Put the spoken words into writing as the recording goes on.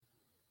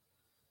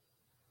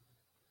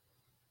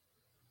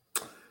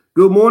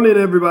Good morning,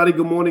 everybody.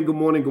 Good morning. Good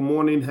morning. Good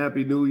morning.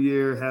 Happy New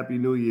Year. Happy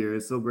New Year.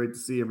 It's so great to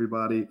see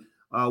everybody.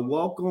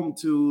 Welcome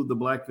to the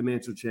Black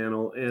Financial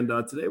Channel. And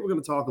today we're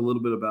going to talk a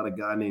little bit about a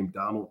guy named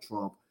Donald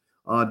Trump.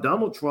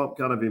 Donald Trump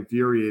kind of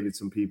infuriated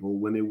some people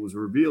when it was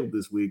revealed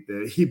this week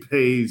that he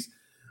pays,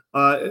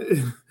 uh,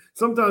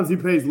 sometimes he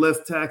pays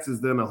less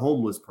taxes than a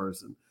homeless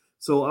person.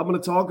 So I'm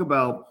going to talk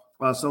about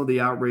some of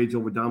the outrage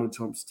over Donald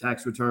Trump's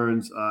tax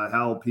returns,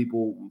 how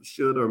people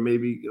should or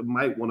maybe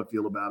might want to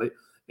feel about it,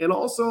 and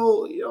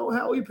also,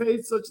 how he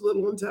paid such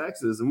little in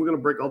taxes. And we're going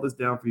to break all this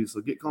down for you. So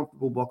get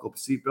comfortable, buckle up a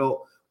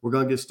seatbelt. We're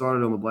going to get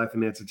started on the Black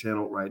Financial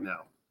Channel right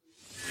now.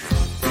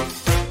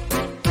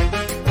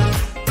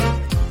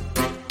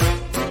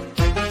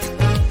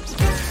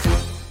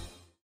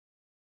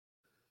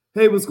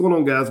 Hey, what's going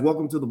on, guys?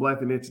 Welcome to the Black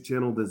Financial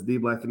Channel. That's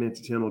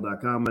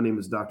theblackfinancialchannel.com. My name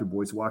is Dr.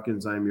 Boyce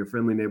Watkins. I am your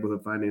friendly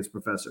neighborhood finance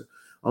professor.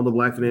 On the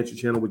Black Financial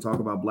Channel, we talk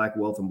about Black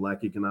wealth and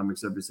Black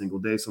economics every single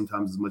day,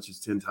 sometimes as much as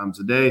 10 times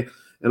a day.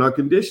 And our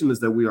condition is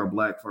that we are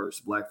Black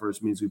first. Black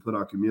first means we put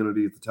our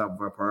community at the top of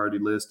our priority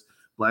list.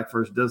 Black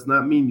first does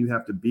not mean you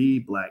have to be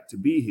Black to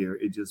be here.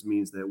 It just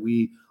means that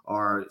we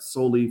are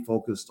solely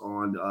focused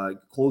on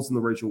closing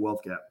the racial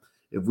wealth gap.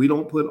 If we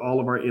don't put all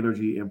of our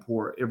energy and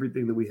pour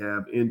everything that we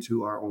have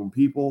into our own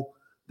people,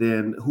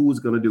 then who's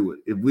going to do it?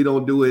 If we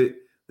don't do it,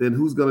 then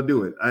who's going to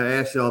do it? I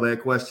asked y'all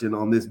that question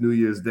on this New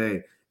Year's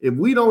Day. If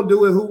we don't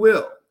do it, who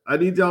will? I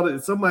need y'all to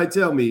somebody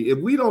tell me. If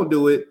we don't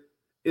do it,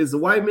 is the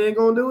white man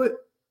going to do it?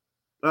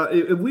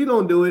 If we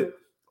don't do it,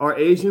 are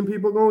Asian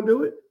people going to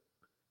do it?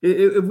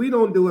 If we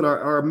don't do it,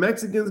 are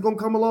Mexicans going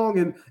to come along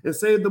and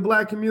save the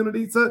Black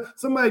community? So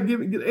somebody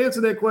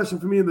answer that question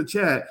for me in the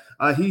chat.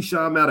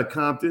 Hisham out of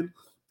Compton.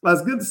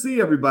 It's good to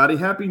see everybody.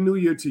 Happy New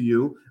Year to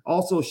you.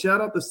 Also,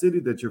 shout out the city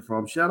that you're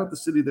from. Shout out the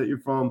city that you're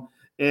from.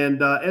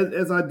 And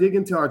as I dig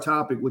into our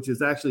topic, which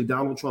is actually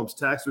Donald Trump's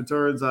tax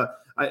returns, a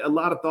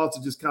lot of thoughts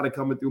are just kind of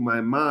coming through my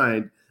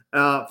mind.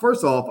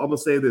 First off, I'm going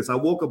to say this. I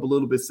woke up a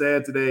little bit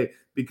sad today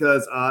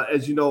because,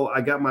 as you know, I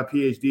got my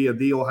PhD at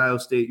The Ohio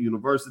State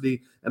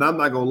University. And I'm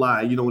not going to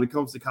lie, when it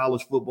comes to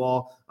college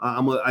football,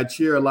 I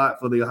cheer a lot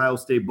for the Ohio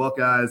State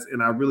Buckeyes.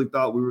 And I really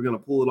thought we were going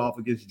to pull it off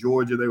against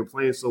Georgia. They were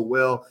playing so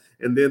well.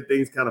 And then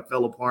things kind of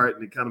fell apart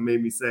and it kind of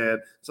made me sad.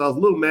 So I was a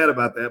little mad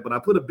about that. But I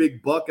put a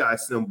big Buckeye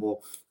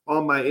symbol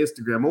on my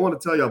Instagram. I want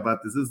to tell you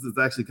about this. This is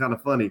actually kind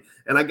of funny.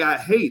 And I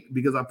got hate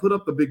because I put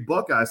up the big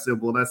Buckeye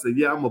symbol and I said,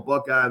 yeah, I'm a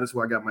Buckeye. That's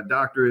where I got my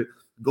doctorate.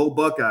 Go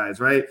Buckeyes,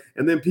 right?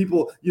 And then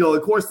people,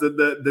 of course, the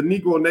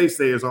Negro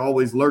naysayers are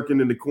always lurking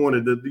in the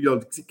corner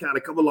to kind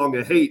of come along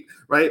and hate,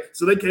 right?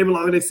 So they came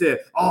along and they said,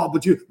 oh,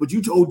 but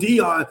you told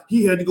Dion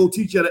he had to go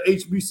teach at a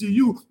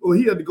HBCU or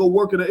he had to go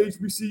work at a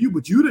HBCU,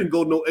 but you didn't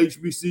go no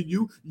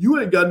HBCU.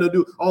 You ain't got nothing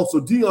to do. Also,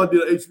 Dion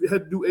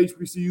had to do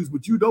HBCUs,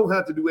 but you don't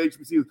have to do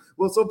HBCUs.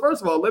 Well, so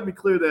first of all, let me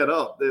clear that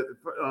up.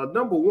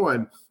 Number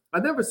one,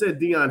 I never said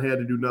Dion had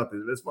to do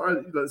nothing. As far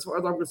as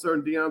I'm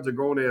concerned, Dion's a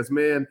grown-ass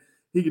man.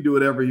 He can do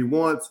whatever he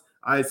wants.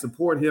 I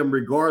support him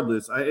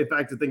regardless. In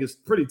fact, I think it's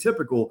pretty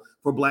typical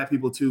for Black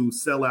people to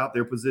sell out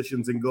their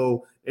positions and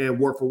go and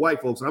work for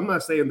white folks. I'm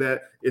not saying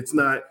that it's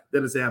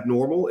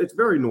abnormal. It's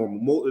very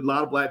normal. A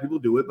lot of Black people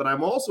do it, but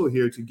I'm also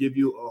here to give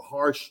you a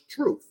harsh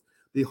truth.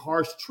 The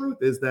harsh truth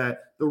is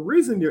that the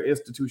reason your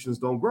institutions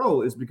don't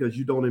grow is because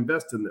you don't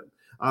invest in them.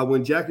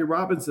 When Jackie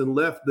Robinson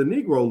left the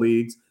Negro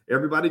Leagues,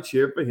 everybody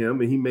cheered for him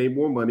and he made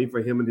more money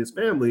for him and his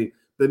family.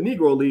 The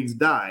Negro Leagues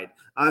died.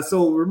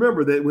 So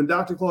remember that when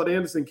Dr. Claude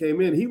Anderson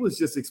came in, he was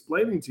just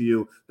explaining to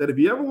you that if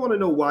you ever want to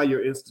know why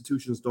your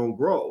institutions don't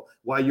grow,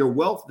 why your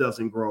wealth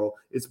doesn't grow,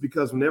 it's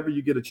because whenever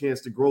you get a chance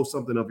to grow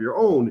something of your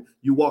own,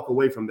 you walk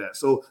away from that.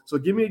 So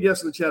give me a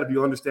yes in the chat if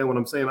you understand what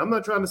I'm saying. I'm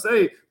not trying to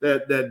say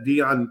that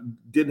Dion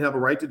didn't have a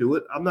right to do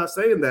it. I'm not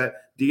saying that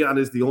Dion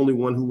is the only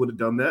one who would have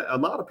done that. A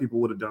lot of people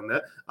would have done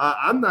that.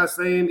 I'm not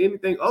saying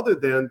anything other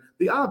than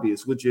the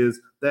obvious, which is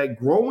that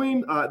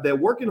that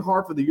working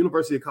hard for the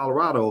University of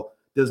Colorado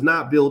does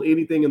not build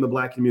anything in the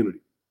Black community.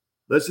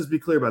 Let's just be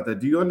clear about that.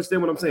 Do you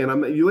understand what I'm saying?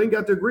 You ain't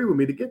got to agree with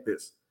me to get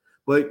this.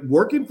 But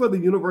working for the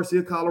University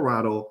of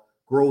Colorado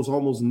grows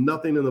almost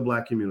nothing in the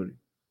Black community.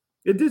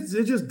 It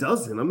just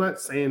doesn't. I'm not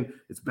saying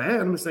it's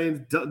bad. I'm just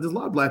saying there's a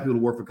lot of Black people who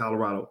work for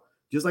Colorado,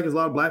 just like there's a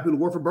lot of Black people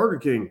who work for Burger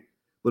King.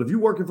 But if you're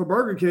working for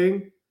Burger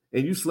King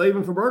and you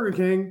slaving for Burger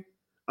King,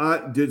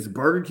 does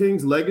Burger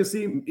King's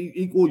legacy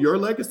equal your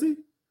legacy?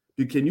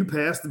 Can you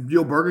pass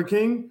your Burger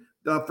King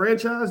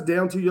franchise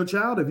down to your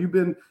child? Have you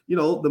been,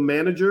 the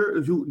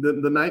manager,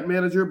 the night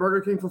manager of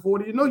Burger King for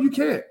 40 years? No, you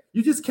can't.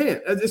 You just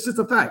can't. It's just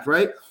a fact,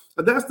 right?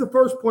 But that's the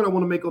first point I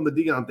want to make on the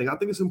Dion thing. I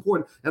think it's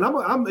important. And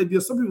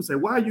some people say,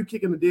 why are you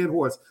kicking a dead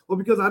horse? Well,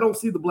 because I don't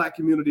see the Black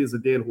community as a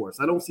dead horse.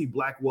 I don't see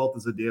Black wealth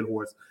as a dead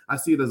horse. I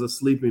see it as a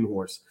sleeping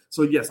horse.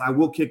 So yes, I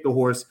will kick the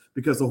horse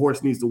because the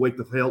horse needs to wake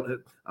the hell.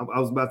 I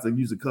was about to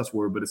use a cuss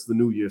word, but it's the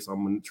new year, so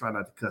I'm going to try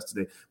not to cuss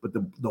today. But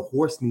the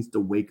horse needs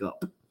to wake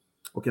up.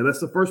 Okay, that's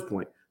the first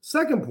point.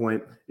 Second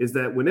point is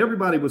that when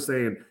everybody was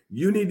saying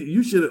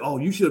you should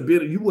have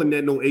been, you wouldn't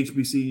at no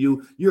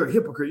HBCU, you're a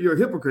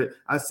hypocrite.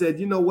 I said,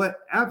 you know what?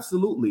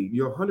 Absolutely.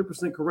 You're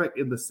 100% correct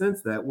in the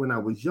sense that when I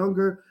was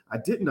younger, I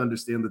didn't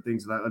understand the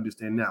things that I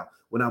understand now.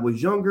 When I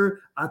was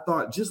younger, I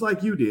thought just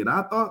like you did.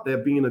 I thought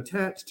that being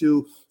attached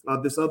to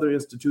this other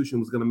institution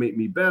was going to make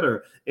me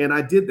better. And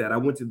I did that. I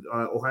went to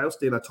Ohio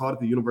State. I taught at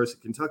the University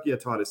of Kentucky. I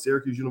taught at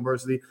Syracuse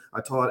University. I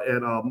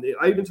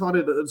even taught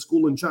at a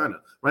school in China,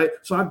 right?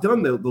 So I've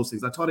done those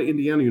things. I taught at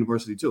Indiana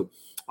University too.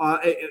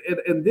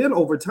 And then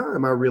over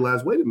time, I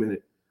realized, wait a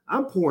minute,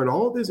 I'm pouring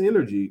all this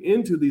energy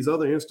into these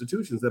other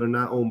institutions that are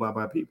not owned by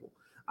my people.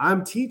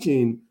 I'm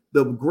teaching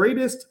the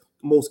greatest,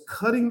 most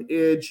cutting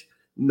edge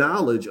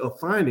knowledge of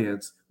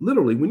finance.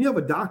 Literally, when you have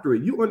a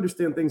doctorate, you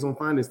understand things on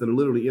finance that are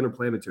literally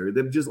interplanetary.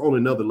 They're just on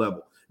another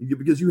level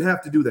because you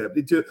have to do that.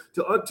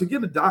 To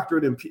get a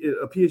doctorate and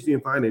a PhD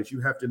in finance, you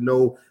have to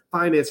know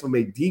finance from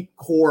a deep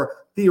core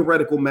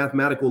theoretical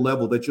mathematical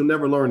level that you'll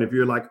never learn if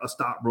you're like a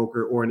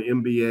stockbroker or an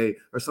MBA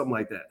or something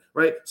like that,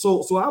 right?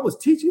 So I was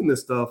teaching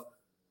this stuff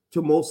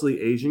to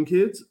mostly Asian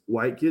kids,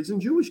 white kids, and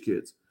Jewish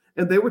kids.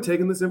 And they were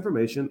taking this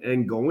information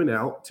and going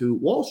out to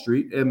Wall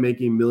Street and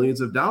making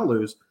millions of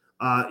dollars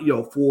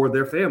for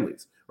their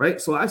families,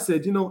 right? So I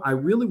said, I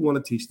really want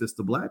to teach this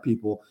to Black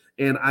people,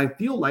 and I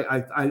feel like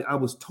I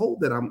was told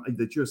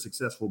that you're a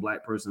successful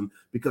Black person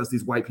because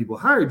these white people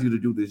hired you to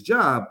do this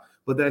job,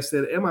 but I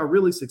said, am I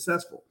really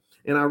successful?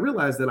 And I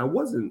realized that I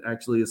wasn't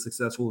actually as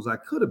successful as I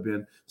could have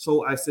been.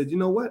 So I said, you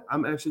know what?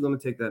 I'm actually going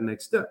to take that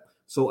next step.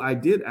 So I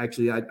did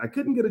actually, I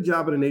couldn't get a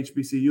job at an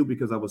HBCU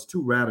because I was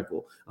too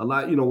radical. A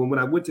lot, when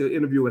I went to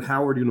interview at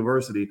Howard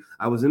University,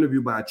 I was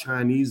interviewed by a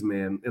Chinese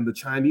man, and the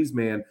Chinese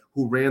man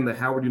who ran the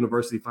Howard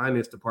University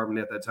finance department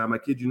at that time, I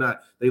kid you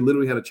not, they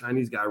literally had a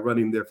Chinese guy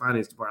running their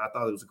finance department. I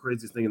thought it was the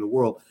craziest thing in the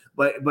world.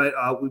 But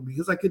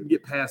because I couldn't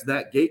get past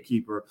that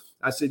gatekeeper,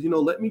 I said,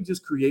 let me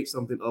just create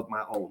something of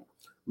my own.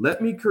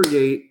 Let me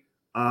create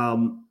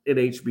an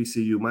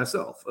HBCU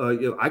myself.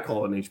 I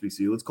call it an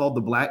HBCU. It's called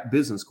the Black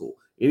Business School.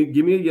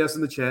 Give me a yes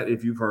in the chat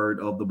if you've heard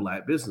of the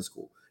Black Business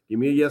School. Give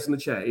me a yes in the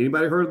chat.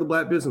 Anybody heard of the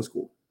Black Business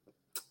School?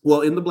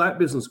 Well, in the Black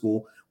Business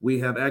School, we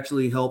have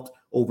actually helped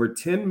over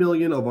 10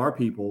 million of our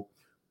people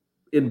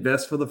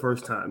invest for the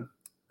first time.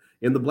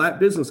 In the Black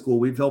Business School,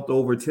 we've helped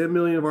over 10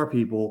 million of our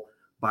people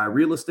buy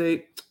real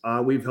estate.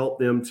 We've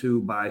helped them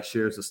to buy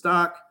shares of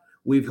stock.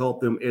 We've helped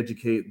them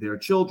educate their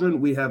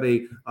children. We have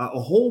a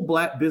whole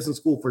Black business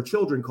school for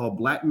children called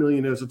Black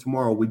Millionaires of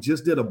Tomorrow. We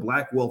just did a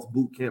Black Wealth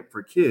Boot Camp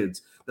for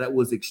kids that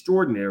was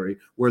extraordinary,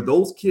 where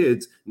those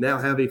kids now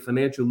have a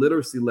financial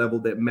literacy level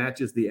that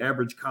matches the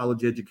average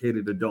college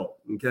educated adult.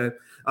 Okay,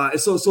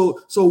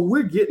 so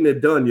we're getting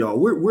it done, y'all.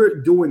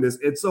 We're doing this,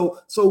 and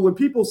so when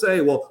people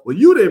say, "Well,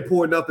 you didn't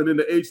pour nothing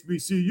into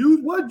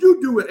HBCUs. What'd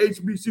you do at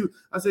HBCU?"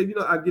 I say,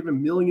 I've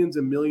given millions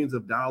and millions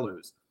of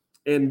dollars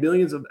and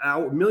millions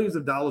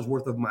of dollars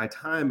worth of my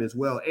time as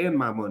well and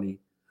my money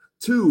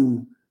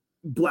to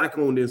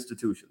Black-owned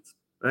institutions,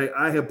 right?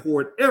 I have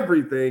poured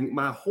everything,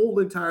 my whole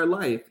entire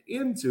life,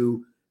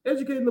 into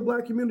educating the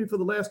Black community for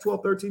the last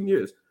 12, 13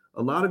 years.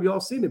 A lot of y'all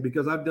seen it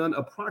because I've done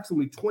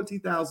approximately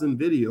 20,000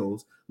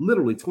 videos,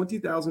 literally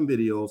 20,000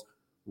 videos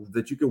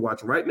that you can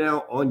watch right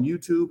now on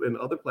YouTube and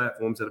other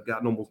platforms that have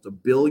gotten almost 1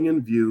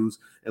 billion views.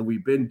 And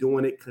we've been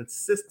doing it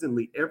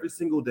consistently every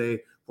single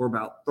day for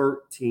about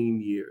 13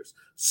 years.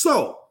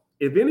 So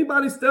if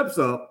anybody steps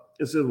up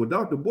and says, well,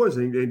 Dr. Boyce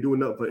ain't doing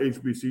nothing for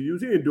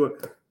HBCUs, he ain't doing,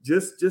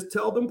 just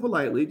tell them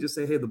politely, just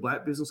say, hey, the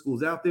Black Business School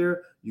is out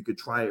there. You could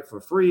try it for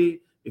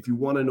free. If you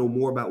want to know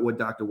more about what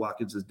Dr.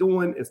 Watkins is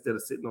doing, instead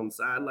of sitting on the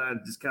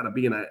sideline, just kind of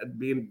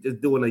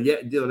doing a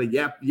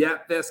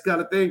yap fest kind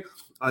of thing,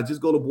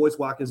 just go to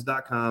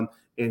boycewatkins.com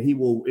and he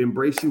will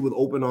embrace you with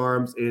open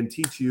arms and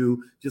teach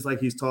you just like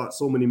he's taught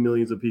so many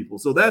millions of people.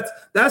 So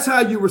that's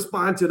how you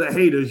respond to the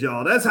haters,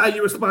 y'all. That's how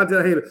you respond to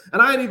the haters.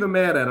 And I ain't even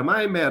mad at him.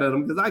 I ain't mad at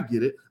him because I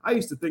get it. I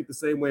used to think the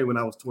same way when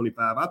I was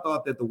 25. I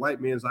thought that the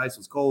white man's ice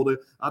was colder.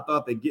 I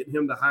thought that getting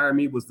him to hire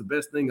me was the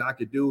best thing I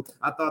could do.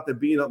 I thought that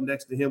being up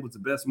next to him was the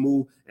best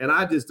move. And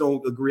I just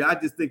don't agree. I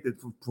just think that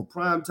for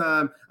prime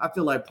time, I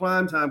feel like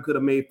prime time could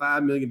have made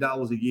 $5 million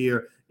a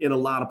year in a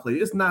lot of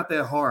places. It's not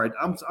that hard.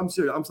 I'm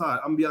serious. I'm sorry.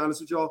 I'm gonna be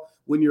honest with y'all.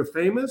 When you're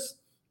famous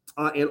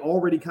and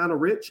already kind of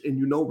rich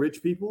and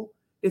rich people,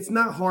 it's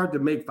not hard to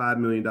make $5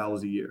 million a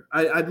year.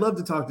 I'd love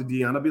to talk to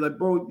Dion. I'd be like,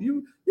 bro,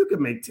 you could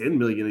make $10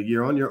 million a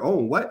year on your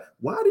own.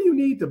 Why do you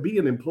need to be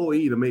an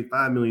employee to make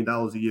 $5 million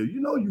a year?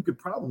 You could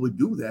probably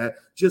do that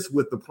just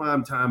with the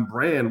Primetime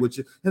brand, which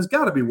has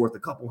got to be worth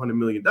 $200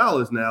 million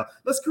now.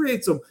 Let's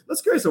create some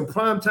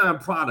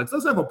Primetime products.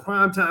 Let's have a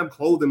Primetime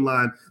clothing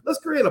line. Let's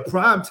create a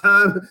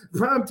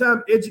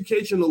Primetime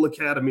educational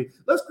academy.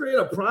 Let's create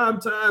a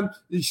Primetime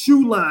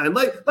shoe line.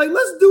 Like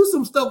let's do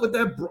some stuff with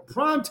that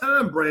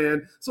Primetime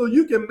brand so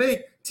you can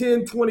make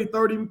 10, 20,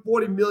 30,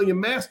 40 million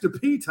Master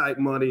P type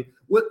money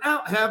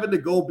without having to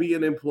go be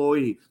an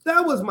employee.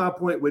 That was my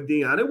point with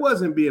Deion. It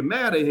wasn't being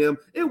mad at him.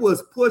 It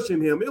was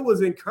pushing him. It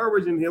was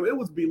encouraging him. It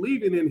was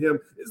believing in him.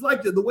 It's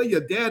like the way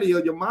your daddy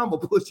or your mama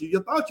push you.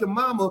 You thought your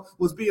mama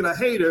was being a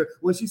hater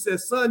when she said,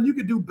 son, you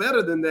could do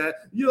better than that.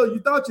 You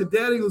thought your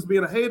daddy was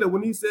being a hater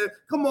when he said,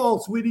 come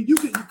on, sweetie,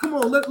 come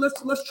on,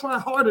 let's try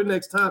harder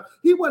next time.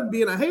 He wasn't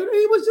being a hater.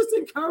 He was just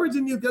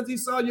encouraging you because he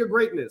saw your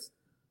greatness.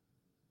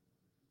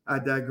 I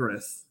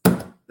digress.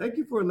 Thank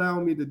you for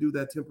allowing me to do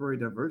that temporary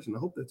diversion. I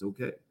hope that's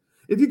okay.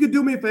 If you could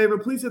do me a favor,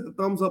 please hit the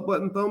thumbs up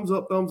button. Thumbs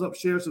up,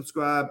 share,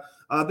 subscribe.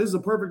 This is a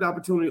perfect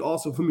opportunity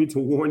also for me to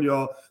warn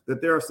y'all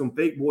that there are some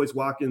fake Boyce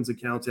Watkins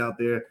accounts out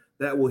there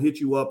that will hit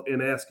you up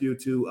and ask you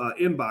to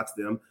inbox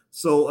them.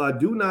 So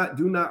do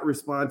not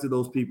respond to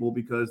those people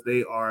because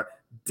they are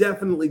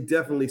definitely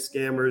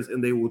scammers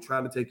and they will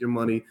try to take your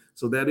money.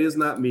 So that is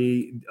not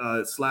me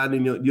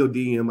sliding your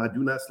DM. I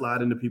do not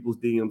slide into people's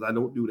DMs. I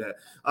don't do that.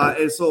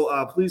 And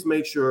so please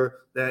make sure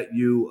that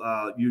you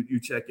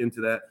check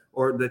into that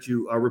or that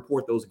you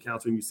report those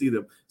accounts when you see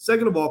them.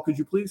 Second of all, could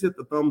you please hit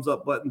the thumbs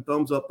up button,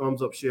 thumbs up,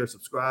 share,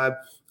 subscribe.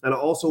 And I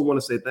also want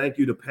to say thank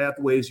you to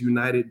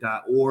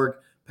pathwaysunited.org.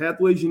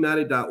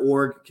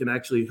 Pathwaysunited.org can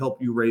actually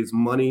help you raise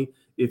money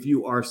if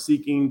you are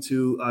seeking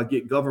to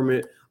get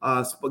government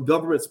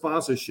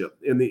sponsorship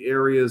in the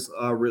areas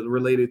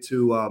related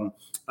to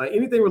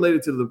anything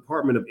related to the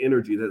Department of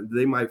Energy that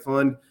they might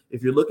fund.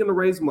 If you're looking to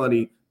raise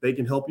money, they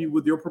can help you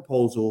with your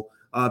proposal.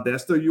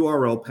 That's their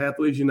URL,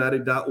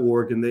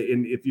 pathwaysunited.org. And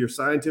if you're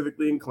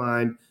scientifically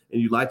inclined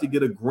and you'd like to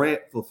get a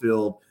grant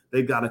fulfilled,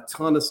 they've got a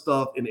ton of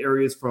stuff in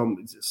areas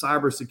from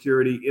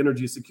cybersecurity,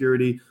 energy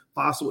security,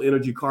 fossil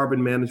energy,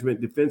 carbon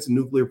management, defense and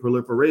nuclear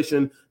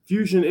proliferation,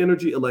 fusion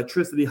energy,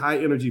 electricity, high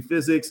energy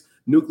physics,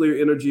 nuclear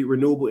energy,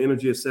 renewable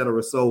energy,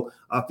 etc. So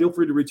feel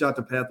free to reach out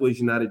to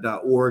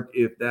pathwaysunited.org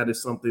if that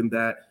is something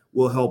that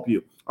will help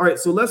you. All right,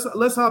 so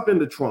let's hop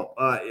into Trump.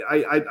 I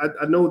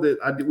know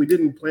that we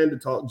didn't plan to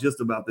talk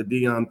just about the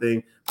Deion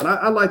thing, but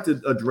I like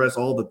to address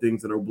all the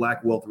things that are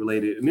Black wealth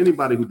related. And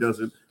anybody who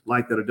doesn't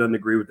like that or doesn't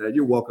agree with that,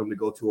 you're welcome to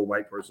go to a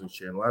white person's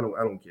channel. I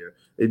don't care.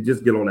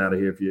 Just get on out of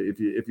here if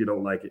you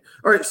don't like it.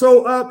 All right,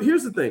 so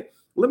here's the thing.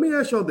 Let me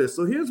ask y'all this.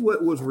 So here's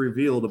what was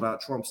revealed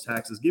about Trump's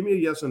taxes. Give me a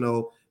yes or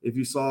no if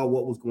you saw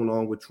what was going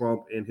on with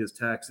Trump and his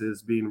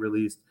taxes being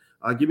released.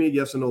 Give me a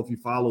yes or no if you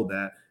follow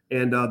that.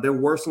 And there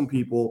were some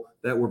people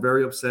that were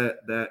very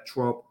upset that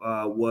Trump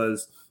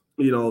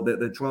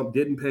that Trump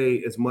didn't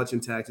pay as much in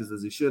taxes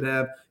as he should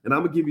have. And I'm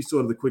going to give you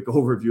sort of the quick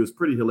overview. It's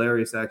pretty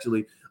hilarious,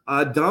 actually.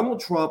 Donald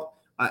Trump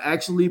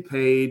actually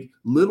paid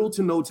little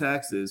to no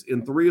taxes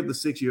in 3 of the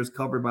 6 years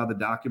covered by the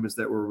documents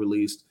that were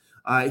released.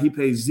 He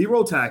paid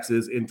 0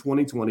 taxes in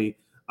 2020,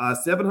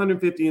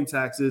 750 in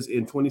taxes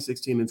in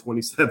 2016 and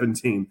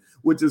 2017,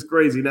 which is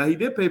crazy. Now, he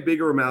did pay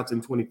bigger amounts in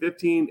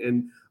 2015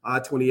 and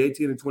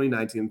 2018 and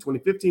 2019. In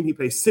 2015, he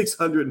paid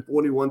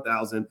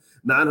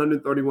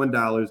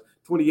 $641,931.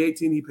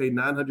 2018, he paid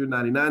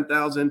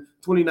 $999,000.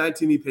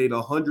 2019, he paid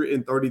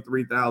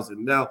 $133,000.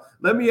 Now,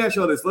 let me ask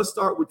you all this. Let's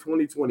start with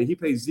 2020. He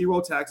paid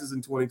 0 taxes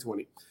in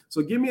 2020.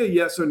 So give me a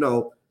yes or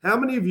no. How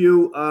many of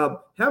you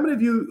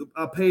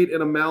paid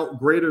an amount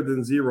greater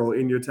than 0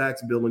 in your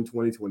tax bill in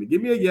 2020?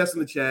 Give me a yes in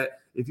the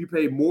chat if you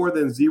paid more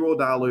than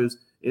 $0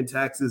 in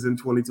taxes in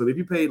 2020. If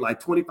you paid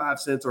like 25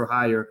 cents or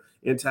higher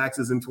in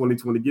taxes in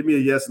 2020, give me a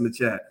yes in the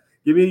chat.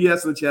 Give me a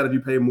yes in the chat if you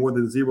pay more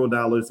than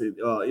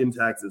 $0 in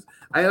taxes.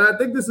 And I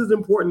think this is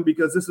important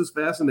because this is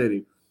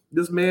fascinating.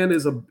 This man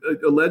is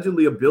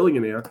allegedly a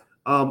billionaire.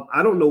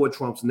 I don't know what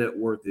Trump's net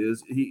worth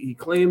is. He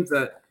claims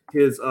that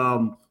his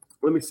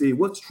let me see,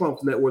 what's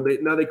Trump's net worth? They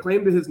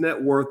claim that his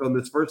net worth on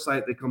this first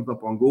site that comes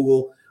up on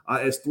Google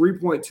is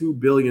 $3.2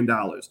 billion.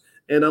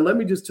 And let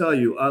me just tell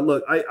you,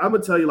 look, I'm going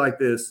to tell you like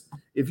this.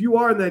 If you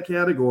are in that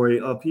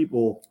category of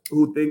people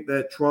who think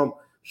that Trump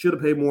should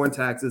have paid more in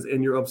taxes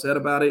and you're upset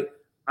about it,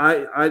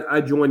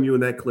 I join you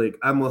in that clique.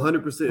 I'm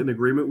 100% in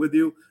agreement with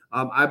you.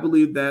 I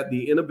believe that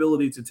the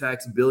inability to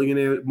tax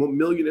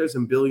millionaires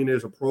and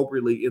billionaires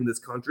appropriately in this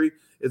country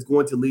is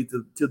going to lead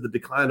to the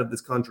decline of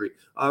this country.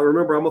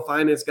 Remember, I'm a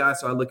finance guy,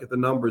 so I look at the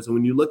numbers. And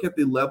when you look at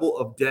the level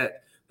of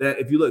debt, that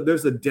if you look,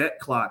 there's a debt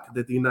clock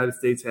that the United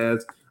States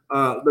has.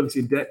 Let me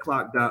see,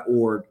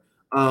 debtclock.org.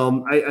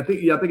 I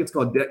think it's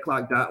called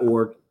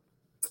debtclock.org.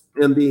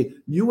 And the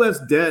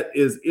U.S. debt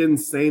is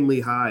insanely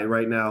high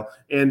right now.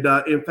 And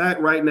in fact,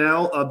 right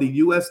now, the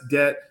U.S.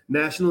 debt,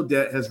 national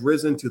debt, has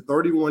risen to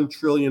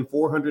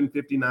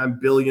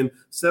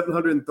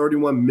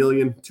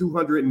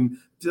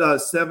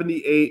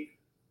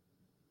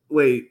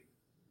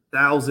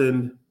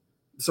 $31,459,278,000.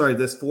 Sorry,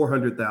 that's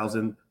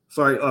 400,000.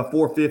 Sorry,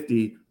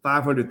 450,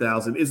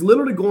 500,000. It's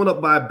literally going up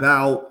by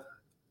about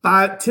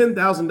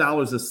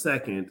 $10,000 a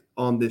second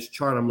on this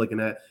chart I'm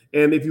looking at.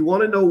 And if you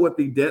want to know what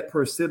the debt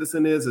per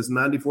citizen is, it's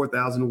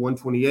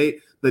 $94,128.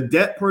 The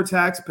debt per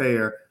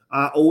taxpayer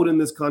owed in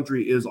this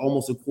country is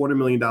almost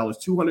 $250,000,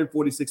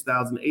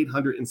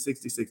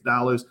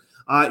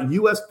 $246,866.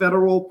 U.S.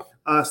 federal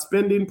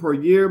spending per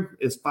year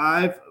is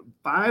 $5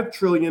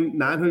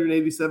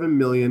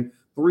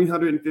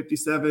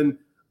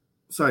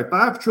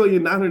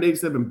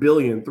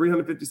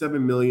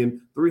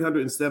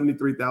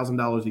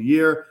 $5,987,357,373,000 a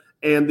year,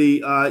 and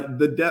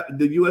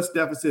the U.S.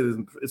 deficit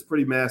is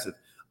pretty massive.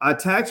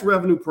 Tax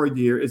revenue per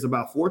year is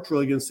about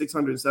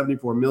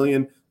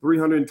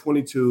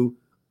 $4,674,322.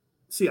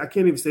 See, I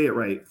can't even say it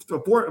right. So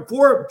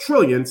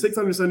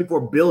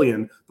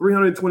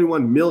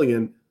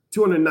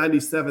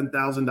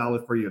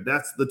 $4,674,321,297,000 per year.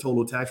 That's the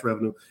total tax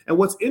revenue. And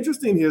what's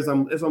interesting here is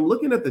as I'm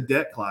looking at the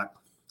debt clock,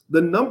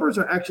 the numbers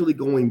are actually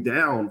going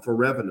down for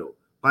revenue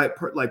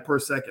per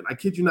second. I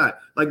kid you not.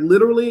 Like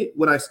literally,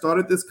 when I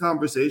started this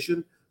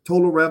conversation,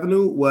 total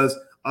revenue was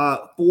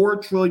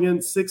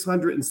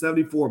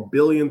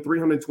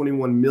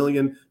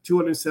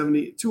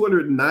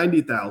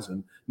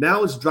 $4,674,321,290,000.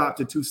 Now it's dropped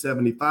to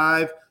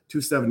 275,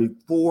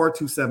 274,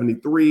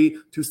 273,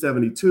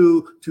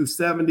 272,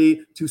 270,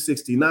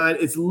 269.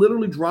 It's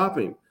literally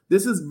dropping.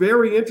 This is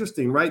very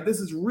interesting, right? This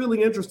is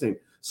really interesting.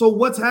 So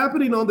what's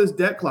happening on this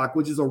debt clock,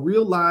 which is a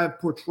real live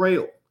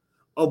portrayal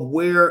of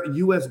where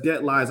U.S.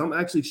 debt lies. I'm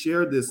actually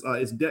shared this.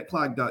 It's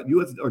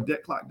debtclock.us or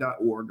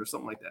debtclock.org or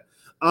something like that.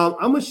 I'm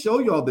going to show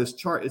you all this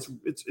chart. It's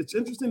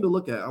interesting to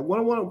look at. What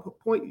I want to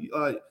point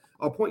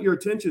your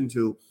attention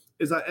to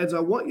is I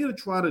want you to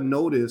try to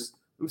notice.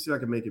 Let me see if I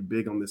can make it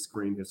big on this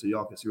screen here so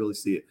y'all can really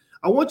see it.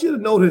 I want you to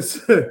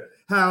notice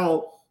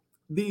how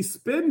the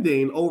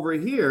spending over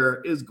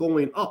here is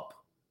going up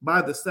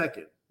by the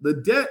second. The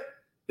debt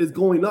is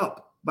going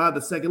up by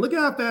the second. Look at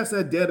how fast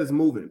that debt is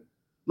moving.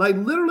 Like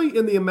literally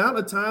in the amount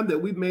of time that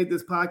we've made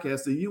this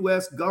podcast, the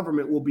U.S.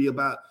 government will be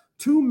about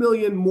 $2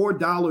 million more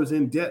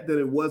in debt than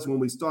it was when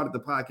we started the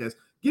podcast.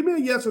 Give me a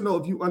yes or no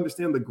if you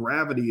understand the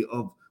gravity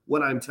of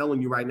what I'm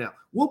telling you right now.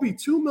 We'll be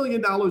 $2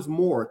 million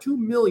more, $2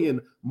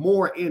 million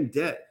more in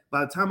debt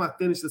by the time I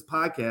finish this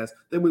podcast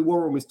than we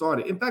were when we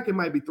started. In fact, it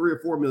might be 3 or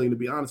 4 million, to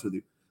be honest with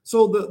you.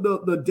 So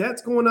the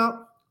debt's going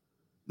up,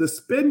 the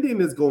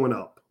spending is going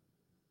up,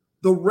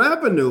 the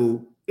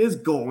revenue is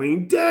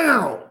going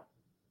down.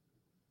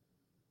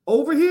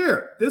 Over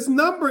here, this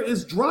number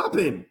is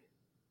dropping.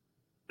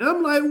 And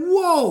I'm like,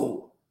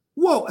 whoa.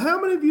 How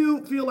many of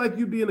you feel like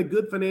you'd be in a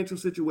good financial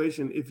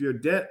situation if your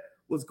debt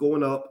was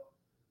going up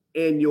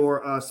and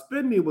your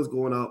spending was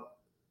going up,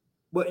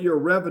 but your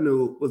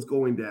revenue was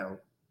going down?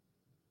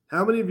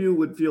 How many of you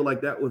would feel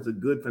like that was a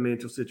good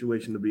financial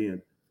situation to be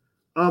in?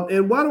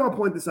 And why do I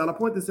point this out? I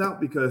point this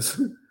out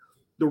because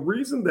the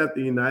reason that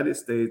the United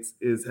States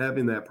is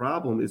having that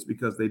problem is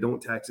because they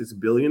don't tax its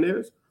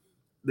billionaires.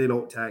 They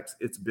don't tax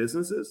its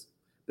businesses.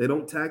 They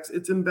don't tax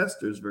its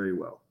investors very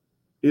well.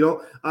 You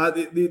know,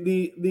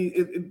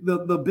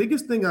 the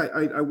biggest thing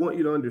I want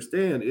you to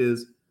understand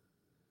is,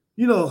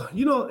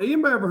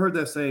 anybody ever heard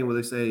that saying where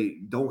they say,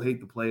 "Don't hate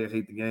the player,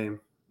 hate the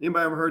game"?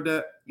 Anybody ever heard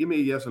that? Give me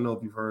a yes or no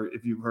if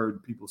you've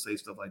heard people say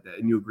stuff like that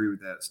and you agree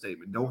with that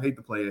statement. Don't hate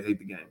the player, hate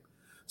the game.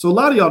 So a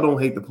lot of y'all don't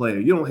hate the player.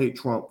 You don't hate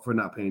Trump for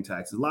not paying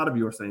taxes. A lot of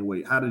you are saying,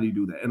 "Wait, how did he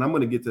do that?" And I'm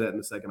going to get to that in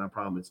a second, I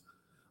promise.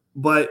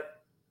 But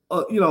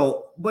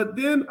but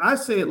then I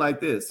say it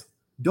like this: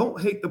 don't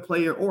hate the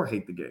player or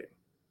hate the game.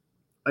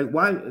 Like,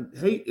 why?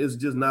 Hate is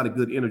just not a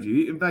good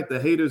energy. In fact, the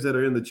haters that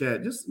are in the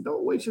chat, just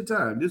don't waste your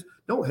time. Just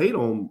don't hate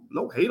on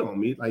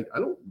me. Like,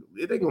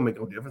 it ain't gonna make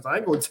no difference. I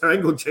ain't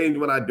gonna change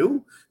what I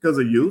do because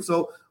of you.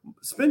 So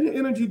spend your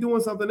energy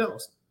doing something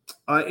else.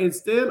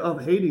 Instead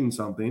of hating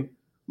something,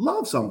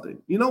 love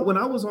something. When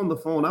I was on the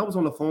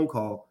phone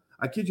call.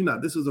 I kid you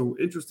not. This is an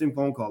interesting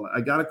phone call. I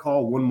got a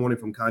call one morning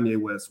from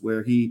Kanye West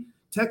where he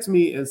texted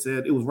me and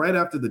said it was right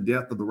after the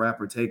death of the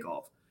rapper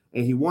Takeoff.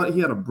 And he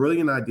had a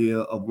brilliant idea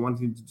of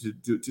wanting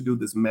to do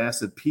this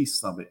massive peace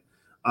summit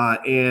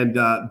and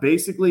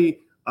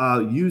basically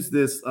use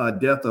this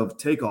death of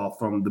Takeoff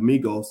from the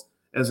Migos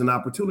as an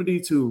opportunity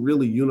to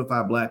really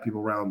unify Black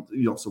people around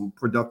some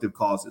productive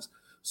causes.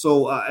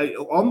 So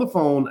on the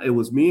phone, it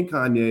was me and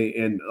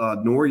Kanye and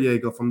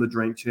Noriega from the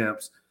Drink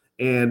Champs.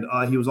 And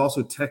he was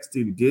also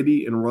texting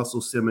Diddy and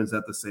Russell Simmons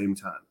at the same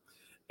time.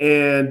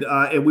 And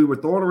we were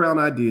throwing around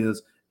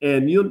ideas.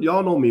 And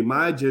y'all know me.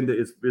 My agenda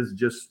is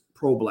just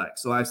pro-Black.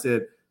 So I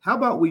said, how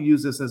about we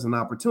use this as an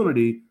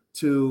opportunity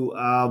to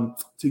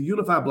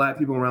unify Black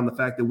people around the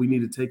fact that we need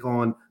to take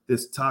on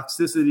this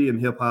toxicity in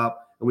hip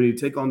hop, and we need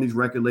to take on these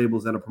record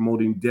labels that are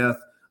promoting death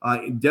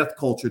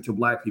culture to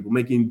Black people,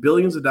 making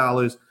billions of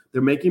dollars.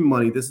 They're making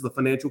money. This is the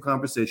financial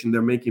conversation.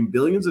 They're making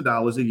billions of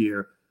dollars a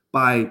year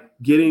by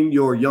getting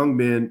your young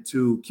men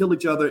to kill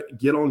each other,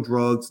 get on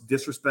drugs,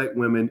 disrespect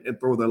women, and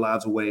throw their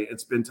lives away and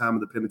spend time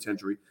in the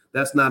penitentiary.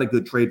 That's not a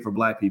good trade for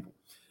Black people.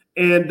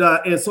 And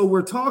so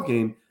we're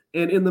talking,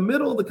 and in the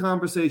middle of the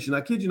conversation,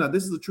 I kid you not,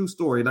 this is a true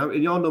story.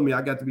 And y'all know me,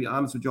 I got to be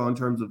honest with y'all in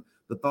terms of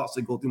the thoughts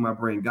that go through my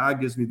brain. God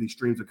gives me these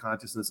streams of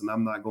consciousness, and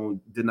I'm not going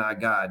to deny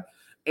God.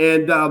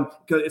 And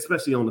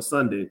especially on a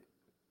Sunday.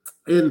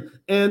 And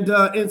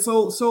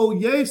so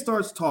Ye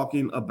starts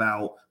talking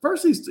about,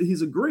 first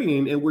he's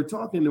agreeing, and we're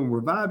talking and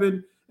we're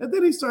vibing, and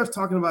then he starts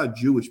talking about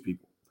Jewish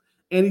people.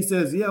 And he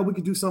says, yeah, we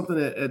could do something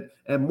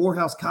at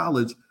Morehouse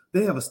College.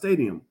 They have a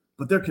stadium,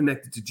 but they're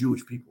connected to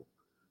Jewish people.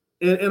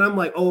 And I'm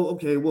like, oh,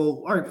 okay,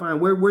 well, all right, fine.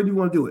 Where do you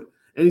want to do it?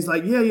 And he's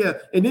like, yeah.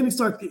 And then he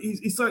starts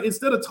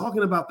instead of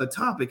talking about the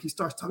topic, he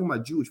starts talking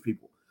about Jewish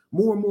people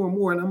more and more and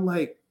more. And I'm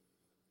like,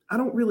 I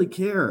don't really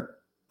care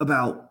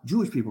about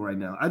Jewish people right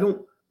now.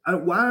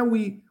 Why are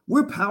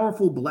we're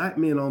powerful black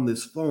men on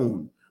this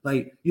phone.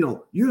 Like,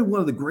 you're one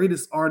of the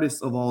greatest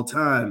artists of all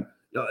time.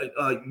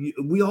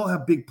 We all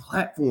have big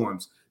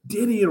platforms.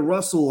 Diddy and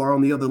Russell are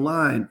on the other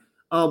line.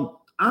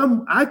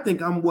 I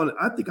think I'm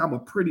a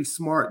pretty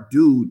smart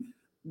dude.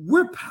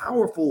 We're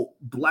powerful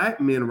black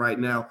men right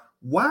now.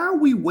 Why are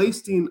we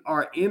wasting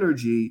our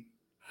energy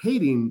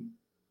hating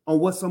on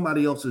what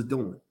somebody else is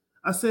doing?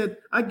 I said,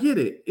 I get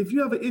it. If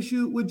you have an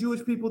issue with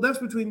Jewish people, that's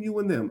between you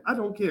and them. I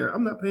don't care.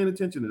 I'm not paying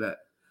attention to that.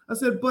 I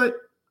said, but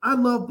I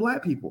love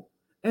black people.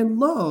 And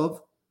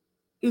love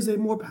is a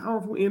more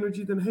powerful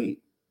energy than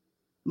hate.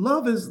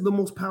 Love is the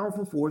most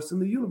powerful force in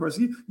the universe.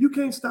 You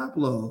can't stop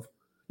love.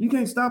 You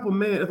can't stop a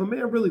man. If a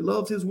man really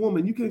loves his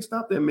woman, you can't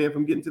stop that man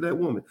from getting to that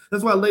woman.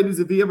 That's why, ladies,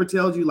 if he ever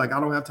tells you, like, I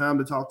don't have time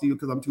to talk to you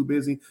because I'm too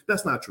busy,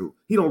 that's not true.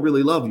 He don't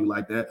really love you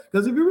like that.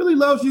 Because if he really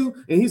loves you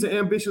and he's an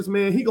ambitious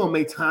man, he going to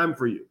make time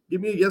for you.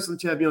 Give me a yes in the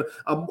chat.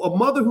 A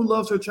mother who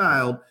loves her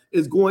child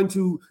is going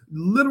to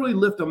literally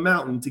lift a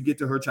mountain to get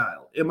to her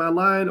child. Am I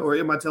lying or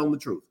am I telling the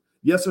truth?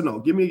 Yes or no?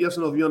 Give me a yes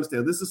or no if you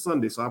understand. This is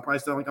Sunday, so I probably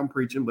sound like I'm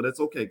preaching, but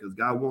that's okay because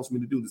God wants me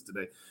to do this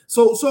today.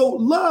 So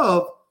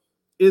love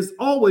is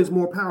always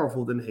more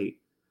powerful than hate.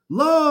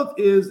 Love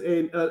is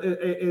an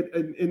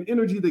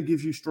energy that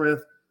gives you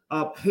strength.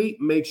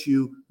 Hate makes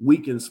you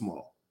weak and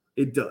small.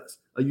 It does.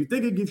 You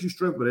think it gives you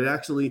strength, but it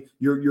actually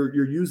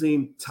you're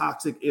using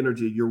toxic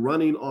energy. You're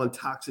running on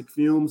toxic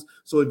fumes,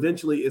 so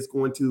eventually it's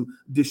going to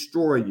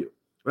destroy you.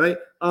 Right?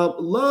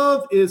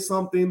 Love is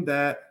something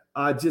that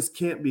just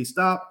can't be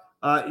stopped.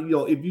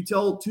 If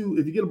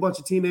you get a bunch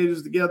of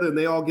teenagers together and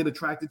they all get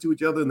attracted to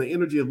each other and the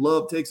energy of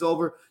love takes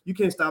over, you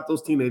can't stop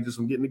those teenagers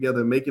from getting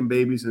together and making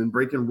babies and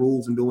breaking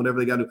rules and doing whatever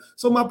they got to do.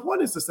 So my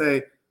point is to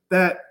say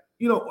that,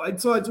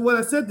 what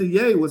I said to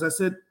Ye was I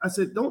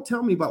said, don't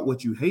tell me about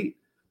what you hate.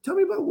 Tell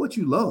me about what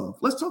you love.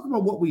 Let's talk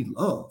about what we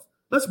love.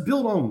 Let's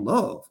build on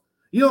love.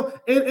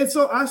 And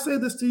so I say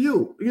this to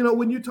you,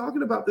 when you're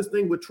talking about this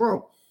thing with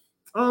Trump,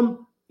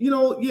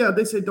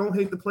 they say don't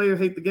hate the player,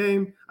 hate the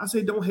game. I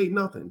say don't hate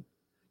nothing.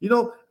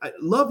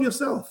 Love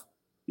yourself.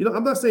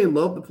 I'm not saying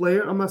love the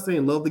player. I'm not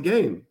saying love the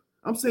game.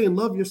 I'm saying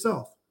love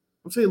yourself.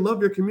 I'm saying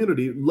love your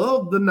community.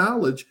 Love the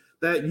knowledge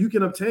that you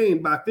can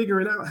obtain by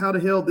figuring out how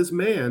the hell this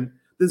man,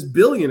 this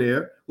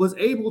billionaire, was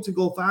able to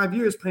go 5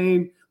 years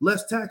paying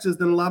less taxes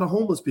than a lot of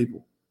homeless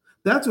people.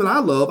 That's what I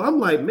love. I'm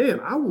like,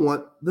 man, I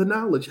want the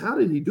knowledge. How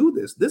did he do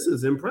this? This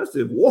is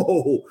impressive.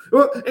 Whoa.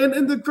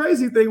 And the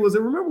crazy thing was, I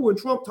remember when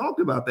Trump talked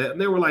about that and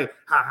they were like,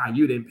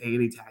 you didn't pay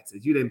any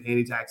taxes. You didn't pay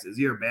any taxes.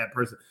 You're a bad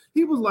person.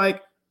 He was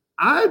like,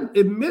 I'm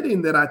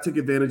admitting that I took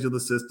advantage of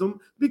the system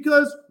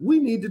because we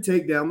need to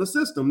take down the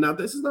system. Now,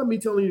 this is not me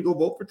telling you to go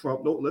vote for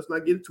Trump. No, let's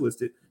not get it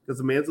twisted because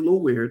the man's a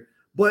little weird.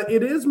 But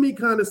it is me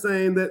kind of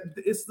saying that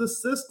it's the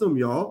system,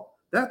 y'all.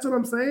 That's what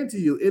I'm saying to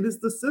you. It is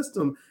the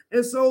system.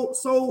 And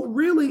so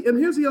really, and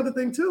here's the other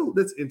thing too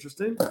that's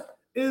interesting,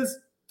 is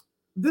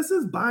this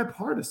is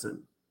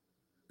bipartisan.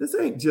 This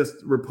ain't just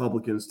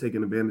Republicans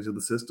taking advantage of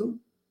the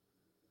system.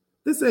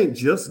 This ain't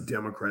just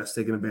Democrats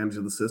taking advantage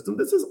of the system.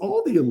 This is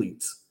all the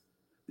elites.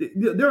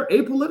 There are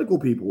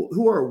apolitical people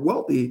who are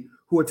wealthy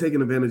who are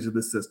taking advantage of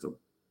this system.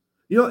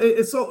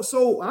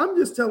 So I'm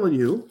just telling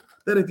you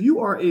that if you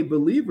are a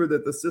believer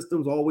that the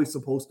system's always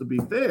supposed to be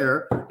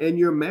fair and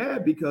you're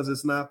mad because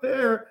it's not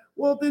fair,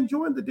 well, then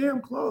join the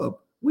damn club.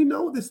 We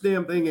know this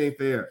damn thing ain't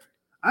fair.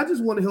 I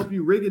just want to help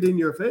you rig it in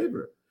your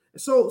favor.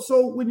 So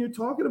when you're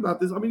talking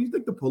about this, I mean, you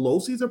think the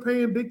Pelosi's are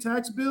paying big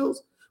tax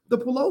bills? The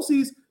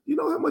Pelosi's,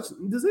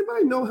 does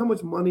anybody know how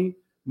much money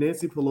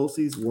Nancy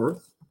Pelosi's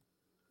worth?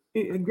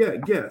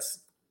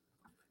 Guess.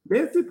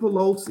 Nancy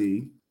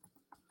Pelosi,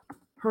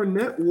 her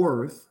net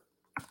worth,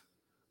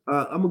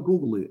 I'm going to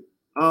Google it.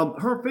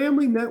 Her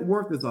family net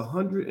worth is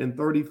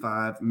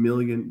 $135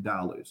 million.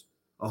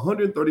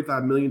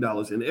 $135 million.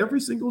 And every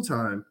single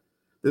time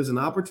there's an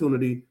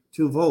opportunity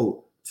to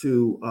vote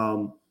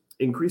to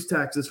increase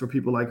taxes for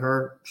people like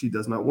her, she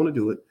does not want to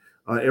do it.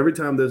 Every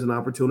time there's an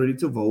opportunity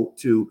to vote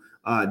to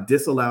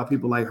disallow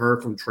people like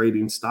her from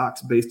trading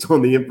stocks based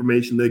on the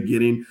information they're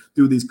getting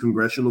through these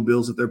congressional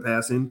bills that they're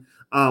passing,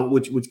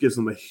 which gives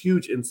them a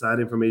huge inside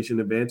information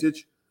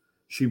advantage,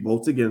 she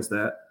votes against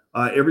that.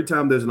 Every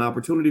time there's an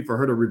opportunity for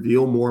her to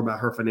reveal more about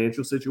her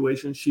financial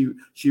situation,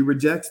 she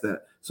rejects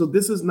that. So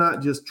this is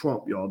not just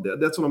Trump, y'all.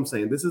 That's what I'm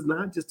saying. This is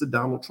not just a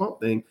Donald Trump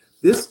thing.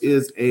 This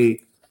is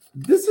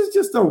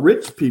just a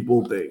rich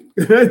people thing.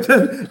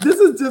 This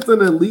is just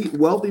an elite,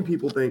 wealthy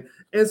people thing.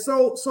 And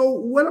so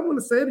what I'm going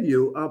to say to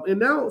you,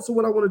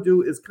 what I want to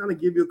do is kind of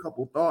give you a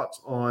couple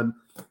thoughts on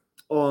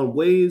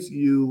ways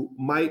you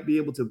might be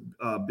able to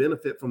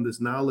benefit from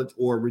this knowledge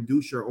or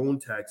reduce your own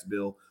tax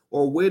bill,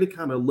 or a way to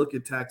kind of look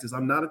at taxes.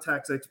 I'm not a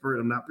tax expert.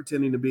 I'm not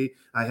pretending to be.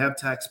 I have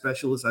tax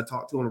specialists I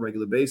talk to on a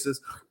regular basis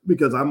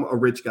because I'm a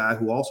rich guy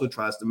who also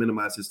tries to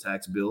minimize his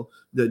tax bill,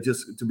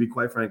 just to be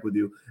quite frank with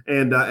you.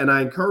 And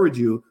I encourage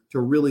you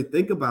to really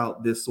think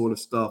about this sort of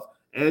stuff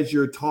as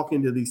you're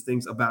talking to these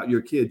things about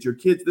your kids. Your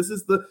kids, this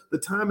is the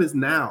time is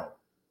now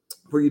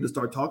for you to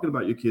start talking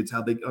about your kids,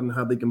 how they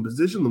can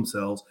position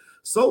themselves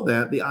so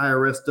that the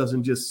IRS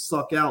doesn't just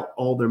suck out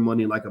all their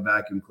money like a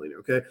vacuum cleaner.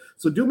 Okay.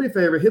 So do me a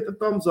favor, hit the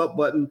thumbs up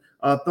button,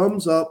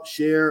 thumbs up,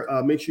 share,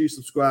 make sure you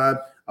subscribe.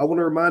 I want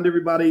to remind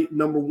everybody,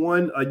 number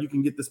one, you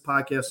can get this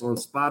podcast on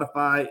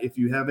Spotify. If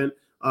you haven't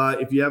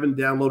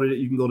downloaded it,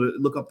 you can go to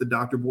look up the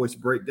Dr. Boyce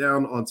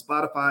Breakdown on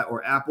Spotify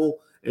or Apple,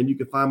 and you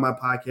can find my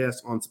podcast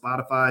on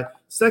Spotify.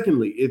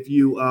 Secondly, if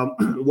you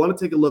want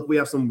to take a look, we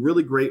have some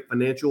really great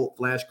financial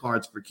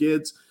flashcards for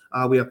kids.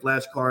 We have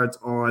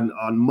flashcards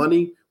on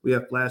money. We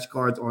have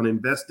flashcards on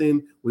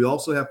investing. We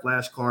also have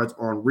flashcards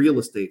on real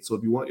estate. So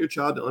if you want your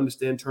child to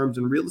understand terms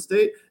in real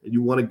estate and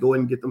you want to go ahead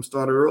and get them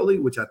started early,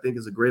 which I think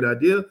is a great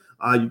idea,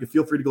 you can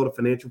feel free to go to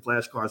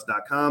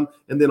financialflashcards.com.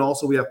 And then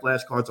also we have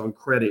flashcards on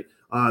credit.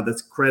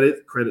 That's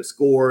credit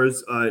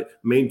scores,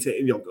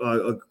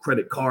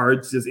 credit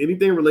cards, just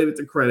anything related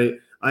to credit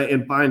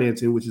and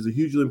financing, which is a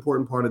hugely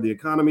important part of the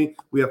economy.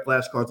 We have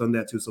flashcards on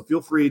that too. So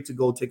feel free to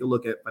go take a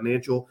look at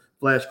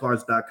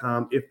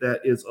financialflashcards.com if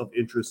that is of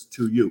interest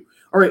to you.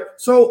 All right.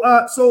 So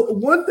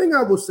one thing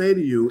I will say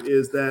to you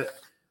is that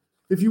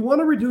if you want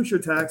to reduce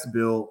your tax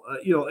bill,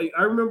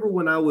 I remember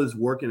when I was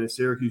working at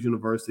Syracuse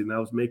University and I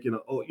was making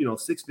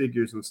six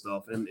figures and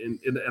stuff, and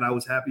I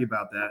was happy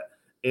about that.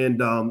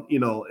 And a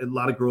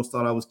lot of girls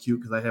thought I was cute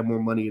because I had more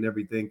money and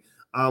everything.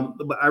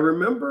 But I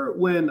remember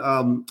when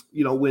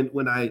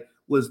I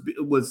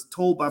was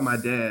told by my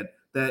dad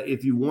that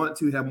if you want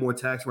to have more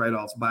tax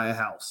write-offs, buy a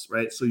house,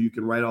 right? So you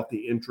can write off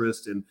the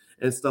interest and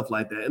stuff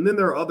like that. And then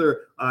there are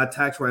other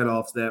tax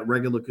write-offs that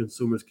regular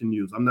consumers can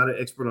use. I'm not an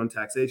expert on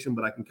taxation,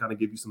 but I can kind of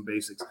give you some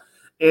basics.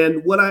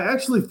 And what I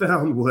actually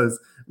found was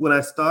when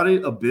I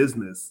started a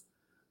business,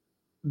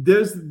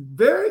 there's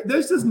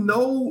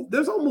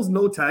almost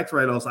no tax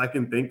write-offs I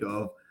can think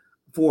of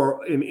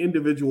for an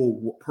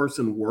individual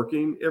person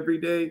working every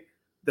day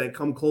that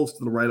come close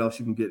to the write-offs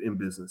you can get in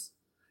business.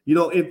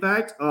 In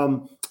fact,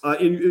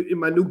 in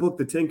my new book,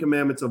 The 10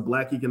 Commandments of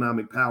Black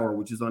Economic Power,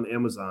 which is on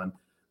Amazon,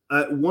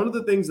 one of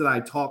the things that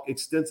I talk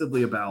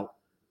extensively about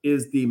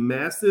is the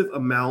massive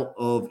amount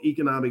of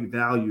economic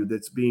value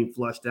that's being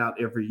flushed out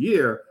every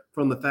year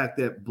from the fact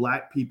that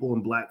Black people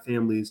and Black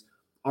families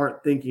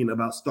aren't thinking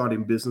about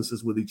starting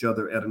businesses with each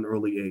other at an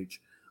early age.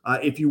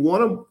 If you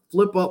want to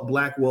flip up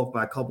Black wealth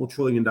by a couple $1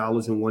 trillion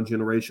in one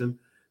generation,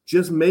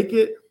 just make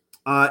it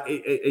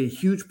a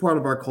huge part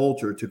of our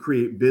culture to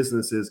create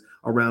businesses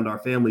around our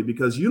family,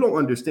 because you don't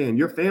understand.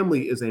 Your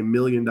family is $1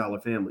 million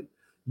family.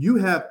 You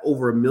have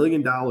over $1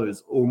 million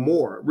or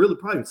more, really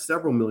probably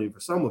several million for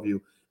some of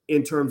you,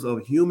 in terms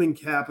of human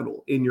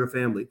capital in your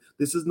family.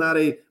 This is not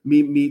a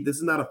this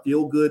is not a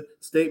feel-good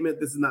statement.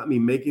 This is not me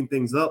making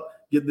things up.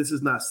 This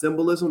is not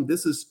symbolism.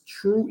 This is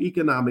true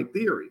economic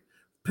theory.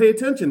 Pay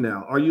attention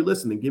now. Are you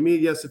listening? Give me a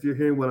yes if you're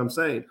hearing what I'm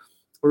saying.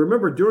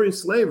 Remember, during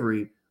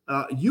slavery,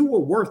 you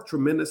were worth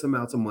tremendous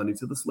amounts of money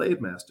to the slave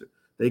master.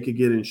 They could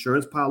get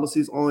insurance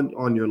policies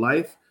on your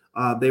life.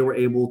 They were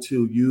able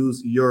to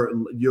use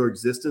your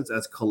existence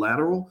as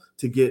collateral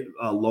to get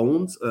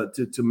loans,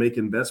 to make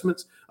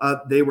investments.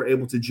 They were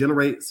able to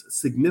generate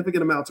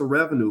significant amounts of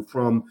revenue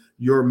from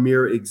your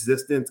mere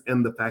existence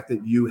and the fact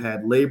that you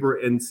had labor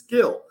and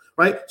skill,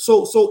 right?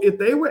 So if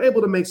they were able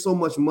to make so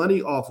much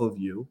money off of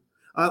you,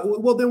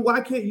 well, then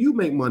why can't you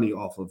make money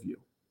off of you?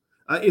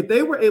 If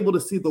they were able to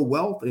see the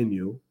wealth in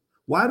you,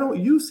 why don't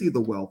you see the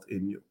wealth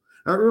in you?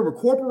 Now, remember,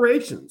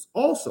 corporations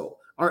also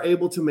are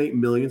able to make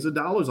millions of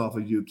dollars off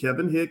of you.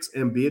 Kevin Hicks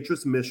and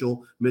Beatrice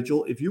Mitchell,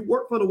 if you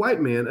work for the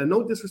white man, and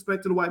no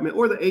disrespect to the white man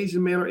or the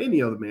Asian man or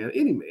any other man,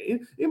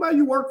 anybody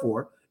you work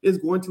for is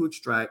going to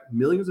extract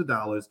millions of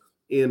dollars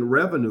in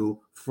revenue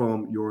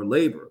from your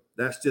labor.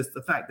 That's just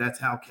the fact. That's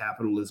how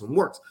capitalism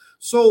works.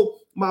 So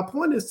my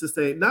point is to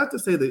say, not to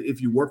say that if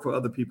you work for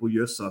other people,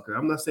 you're a sucker.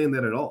 I'm not saying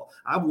that at all.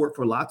 I've worked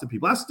for lots of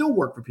people. I still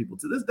work for people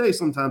to this day.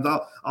 Sometimes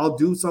I'll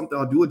do something.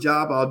 I'll do a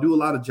job. I'll do a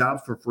lot of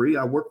jobs for free.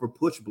 I work for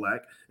Push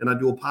Black, and I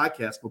do a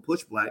podcast for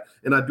Push Black,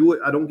 and I do it.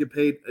 I don't get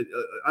paid.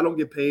 I don't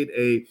get paid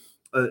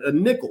a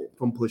nickel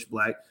from Push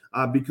Black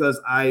because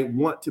I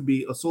want to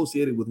be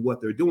associated with what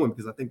they're doing,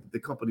 because I think that the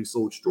company is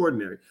so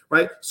extraordinary,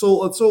 right?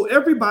 So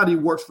everybody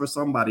works for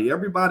somebody.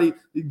 Everybody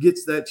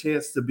gets that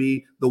chance to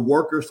be the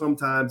worker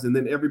sometimes, and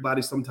then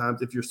everybody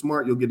sometimes, if you're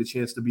smart, you'll get a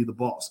chance to be the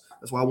boss.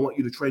 That's why I want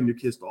you to train your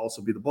kids to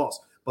also be the boss.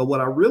 But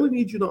what I really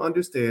need you to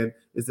understand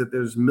is that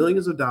there's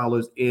millions of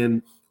dollars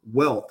in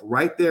wealth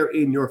right there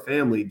in your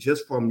family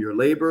just from your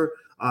labor,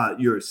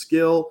 your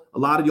skill. A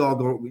lot of y'all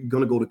going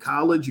to go to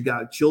college. You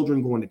got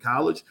children going to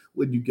college.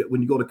 When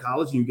you go to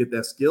college and you get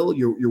that skill,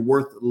 you're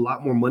worth a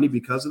lot more money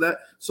because of that.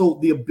 So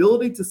the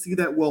ability to see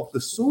that wealth,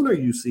 the sooner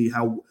you see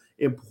how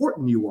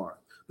important you are,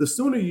 the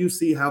sooner you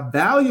see how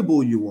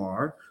valuable you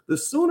are, The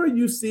sooner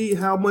you see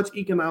how much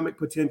economic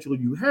potential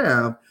you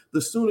have,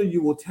 the sooner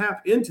you will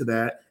tap into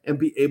that and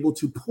be able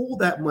to pull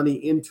that money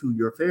into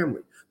your family.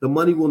 The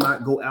money will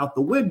not go out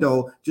the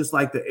window, just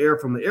like the air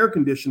from the air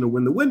conditioner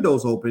when the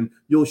window's open.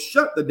 You'll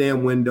shut the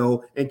damn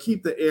window and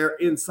keep the air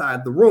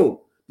inside the room.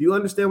 Do you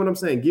understand what I'm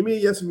saying? Give me a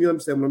yes if you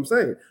understand what I'm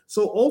saying.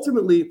 So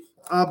ultimately,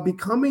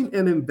 becoming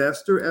an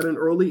investor at an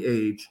early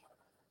age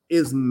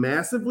is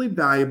massively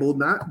valuable,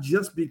 not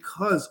just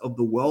because of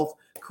the wealth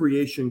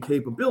creation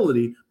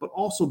capability, but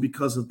also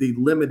because of the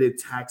limited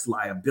tax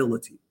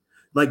liability.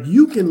 Like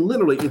you can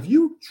literally, if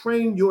you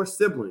train your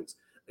siblings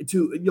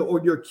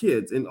or your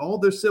kids and all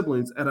their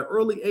siblings at an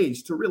early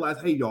age to realize,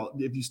 hey, y'all,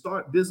 if you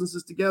start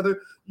businesses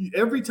together,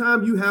 every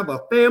time you have a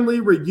family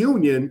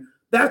reunion,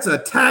 that's a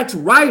tax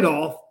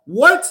write-off.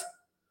 What?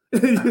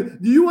 Do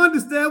you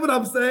understand what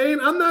I'm saying?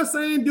 I'm not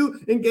saying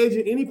engage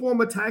in any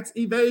form of tax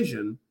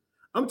evasion.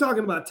 I'm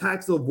talking about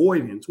tax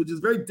avoidance, which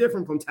is very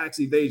different from tax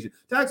evasion.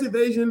 Tax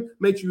evasion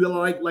makes you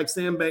like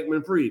Sam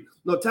Bankman-Fried.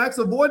 No, tax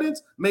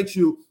avoidance makes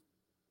you,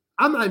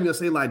 I'm not even gonna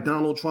say like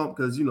Donald Trump,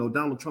 because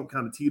Donald Trump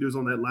kind of teeters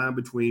on that line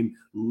between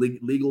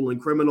legal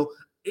and criminal.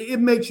 It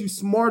makes you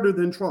smarter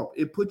than Trump.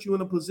 It puts you in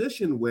a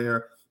position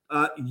where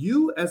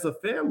you as a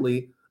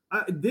family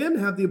then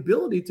have the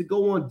ability to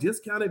go on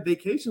discounted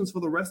vacations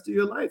for the rest of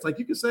your life. Like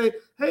you can say,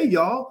 hey,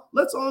 y'all,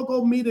 let's all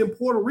go meet in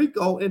Puerto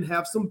Rico and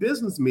have some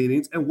business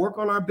meetings and work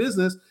on our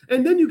business.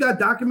 And then you got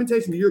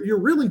documentation. You're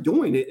really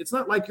doing it. It's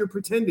not like you're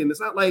pretending.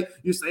 It's not like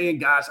you're saying,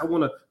 gosh, I'm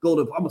going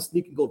to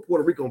sneak and go to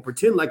Puerto Rico and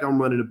pretend like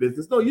I'm running a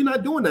business. No, you're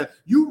not doing that.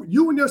 You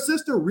and your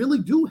sister really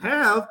do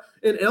have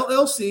an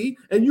LLC,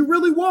 and you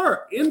really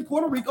were in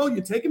Puerto Rico.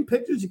 You're taking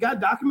pictures. You got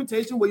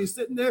documentation where you're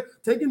sitting there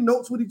taking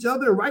notes with each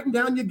other and writing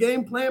down your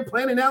game plan,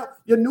 planning out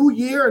your new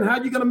year and how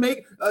you're going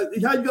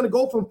to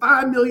go from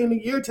 5 million a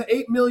year to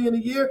 8 million a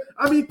year.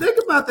 I mean, think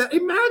about that.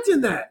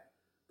 Imagine that.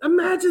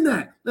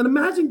 And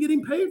imagine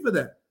getting paid for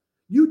that.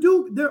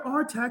 There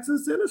are tax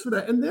incentives for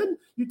that. And then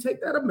you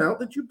take that amount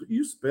that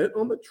you spent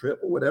on the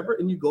trip or whatever,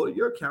 and you go to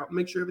your account and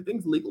make sure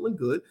everything's legal and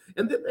good.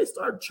 And then they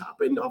start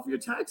chopping off your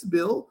tax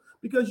bill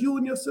because you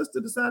and your sister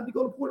decided to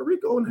go to Puerto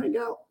Rico and hang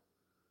out,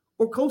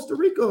 or Costa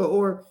Rica,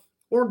 or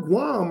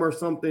Guam or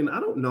something. I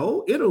don't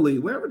know, Italy,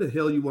 wherever the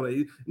hell you want to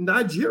eat,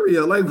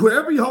 Nigeria, like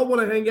wherever y'all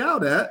want to hang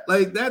out at,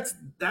 like that's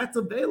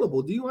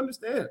available. Do you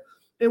understand?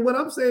 And what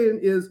I'm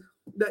saying is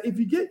that if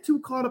you get too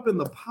caught up in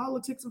the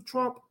politics of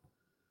Trump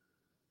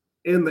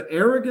and the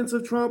arrogance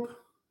of Trump,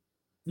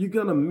 you're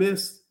going to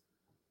miss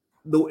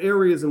the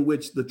areas in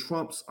which the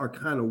Trumps are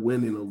kind of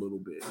winning a little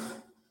bit.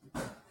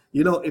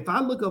 If I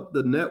look up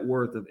the net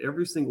worth of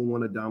every single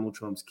one of Donald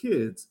Trump's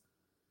kids,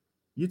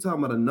 you're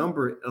talking about a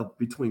number of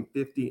between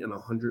 $50 and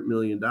 $100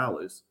 million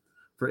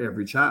for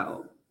every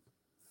child.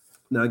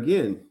 Now,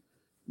 again,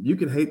 you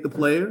can hate the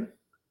player,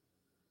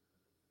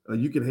 or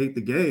you can hate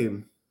the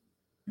game,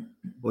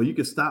 or you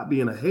can stop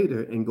being a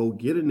hater and go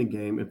get in the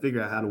game and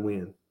figure out how to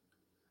win.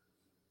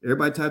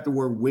 Everybody type the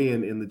word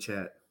win in the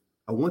chat.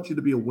 I want you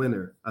to be a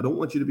winner. I don't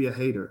want you to be a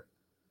hater.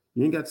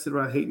 You ain't got to sit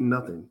around hating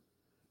nothing.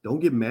 Don't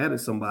get mad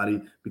at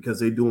somebody because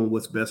they're doing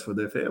what's best for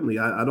their family.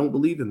 I don't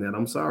believe in that.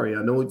 I'm sorry.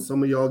 I know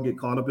some of y'all get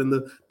caught up in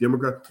the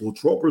Democrat. Well,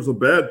 Trump is a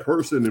bad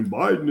person and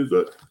Biden is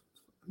a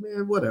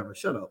man. Whatever.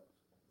 Shut up.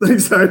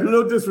 Sorry,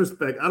 no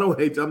disrespect. I don't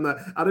hate you.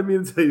 I didn't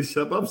mean to tell you to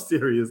shut up. I'm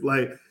serious.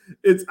 Like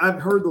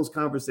I've heard those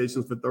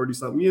conversations for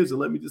 30-something years,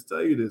 and let me just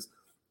tell you this.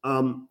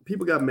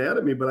 People got mad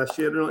at me, but I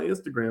shared it on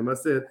Instagram. I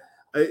said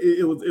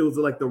it was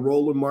like the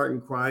Roland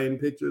Martin crying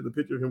picture, the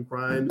picture of him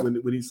crying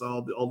when he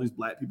saw all these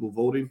black people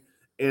voting.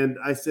 And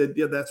I said,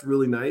 yeah, that's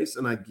really nice,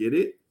 and I get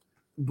it,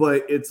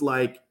 but it's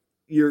like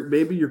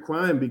you're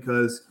crying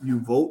because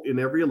you vote in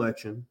every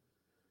election,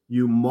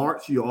 you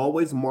march, you're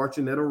always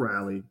marching at a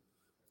rally,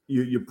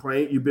 you're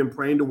praying, you've been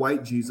praying to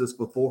white Jesus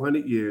for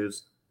 400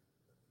 years,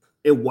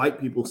 and white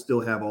people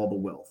still have all the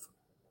wealth.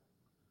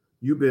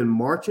 You've been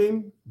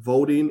marching,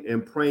 voting,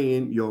 and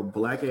praying your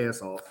black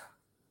ass off,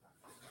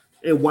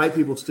 and white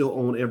people still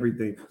own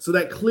everything. So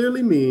that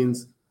clearly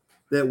means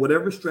that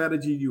whatever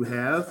strategy you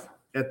have,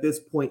 at this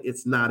point,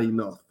 it's not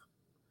enough.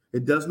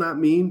 It does not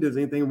mean there's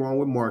anything wrong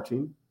with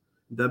marching.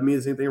 It doesn't mean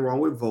there's anything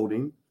wrong with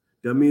voting.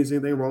 It doesn't mean there's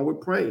anything wrong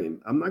with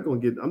praying. I'm not gonna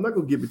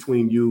get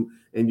between you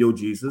and your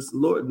Jesus.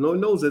 Lord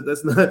knows that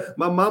that's not.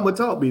 My mama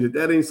taught me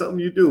that ain't something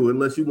you do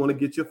unless you want to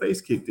get your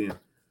face kicked in.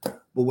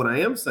 But what I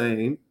am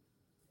saying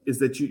is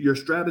that your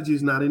strategy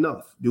is not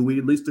enough. Do we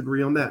at least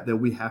agree on that? That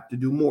we have to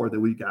do more. That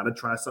we got to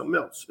try something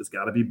else. It's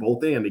got to be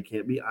both and. It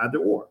can't be either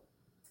or.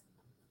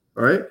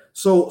 All right.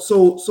 So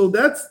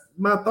that's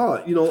my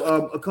thought.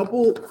 A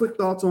couple quick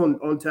thoughts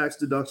on tax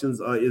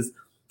deductions is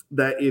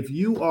that if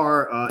you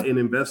are an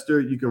investor,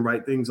 you can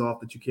write things off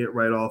that you can't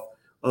write off.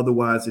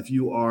 Otherwise, if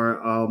you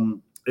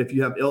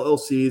have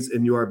LLCs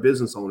and you are a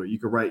business owner, you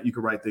can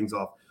write things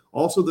off.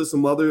 Also, there's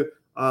some other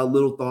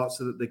little thoughts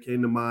that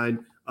came to mind.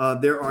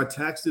 There are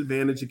tax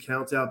advantage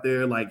accounts out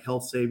there like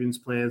health savings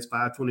plans,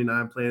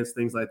 529 plans,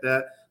 things like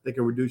that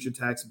can reduce your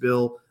tax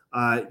bill.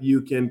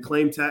 You can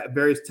claim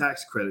various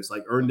tax credits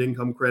like earned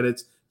income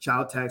credits,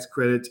 child tax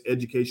credits,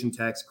 education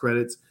tax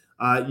credits.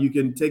 You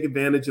can take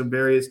advantage of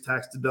various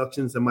tax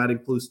deductions that might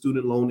include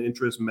student loan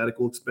interest,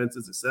 medical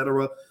expenses,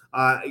 etc.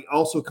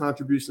 Also,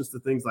 contributions to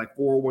things like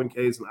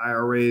 401ks and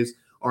IRAs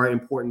are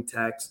important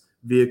tax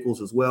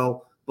vehicles as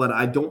well. But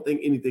I don't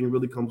think anything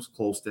really comes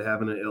close to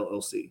having an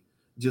LLC.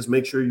 Just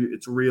make sure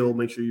it's real,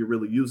 make sure you're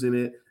really using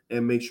it,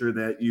 and make sure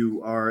that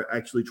you are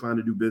actually trying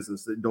to do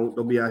business.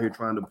 Don't be out here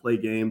trying to play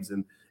games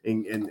and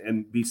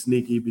be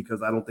sneaky,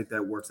 because I don't think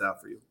that works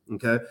out for you.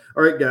 Okay.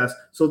 All right, guys.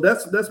 So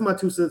that's my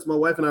 2 cents. My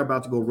wife and I are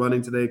about to go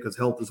running today because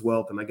health is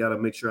wealth, and I got to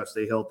make sure I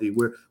stay healthy.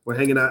 We're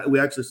hanging out. We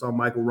actually saw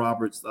Michael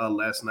Roberts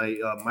last night.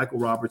 Michael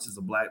Roberts is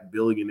a Black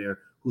billionaire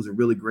who's a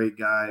really great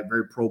guy,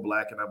 very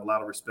pro-Black, and I have a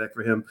lot of respect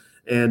for him.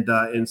 And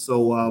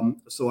so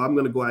I'm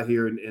going to go out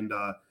here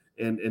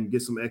and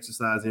get some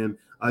exercise in.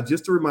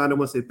 Just a reminder, I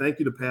want to say thank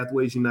you to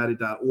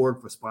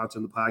pathwaysunited.org for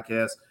sponsoring the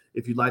podcast.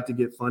 If you'd like to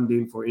get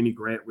funding for any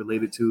grant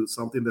related to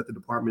something that the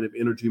Department of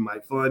Energy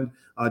might fund,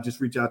 just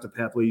reach out to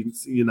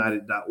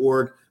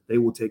pathwaysunited.org. They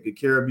will take good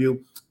care of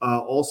you.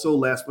 Also,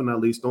 last but not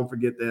least, don't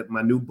forget that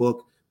my new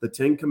book, The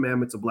 10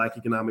 Commandments of Black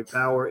Economic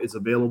Power, is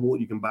available.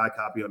 You can buy a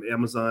copy on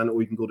Amazon,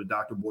 or you can go to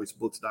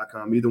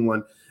drboycebooks.com, either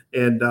one.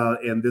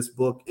 And this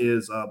book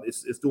is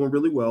it's doing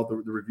really well. The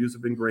reviews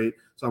have been great.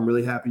 So I'm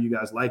really happy you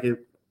guys like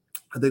it.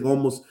 I think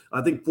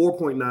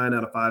 4.9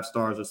 out of 5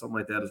 stars or something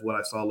like that is what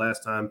I saw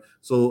last time.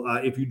 So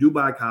if you do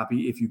buy a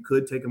copy, if you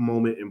could take a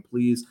moment and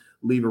please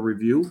leave a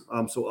review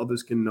so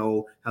others can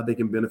know how they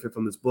can benefit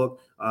from this book.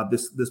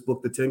 This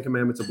book, The 10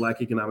 Commandments of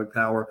Black Economic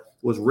Power,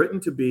 was written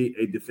to be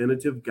a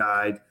definitive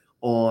guide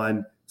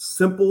on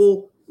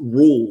simple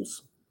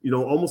rules,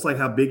 almost like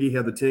how Biggie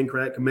had the 10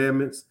 crack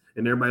commandments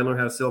and everybody learned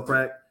how to sell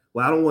crack.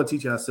 Well, I don't want to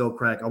teach you how to sell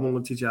crack. I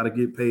want to teach you how to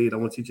get paid. I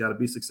want to teach you how to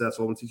be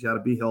successful. I want to teach you how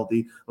to be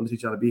healthy. I want to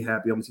teach you how to be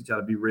happy. I want to teach you how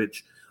to be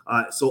rich.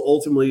 So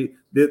ultimately,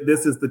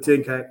 this is the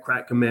 10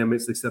 crack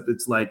commandments, except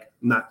it's like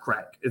not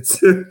crack.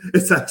 It's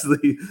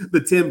actually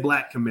the 10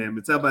 black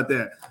commandments. How about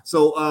that?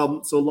 So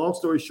long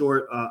story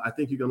short, I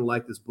think you're going to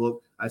like this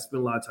book. I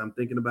spent a lot of time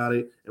thinking about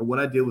it. And what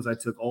I did was I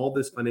took all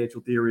this financial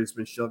theory that's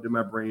been shoved in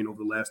my brain over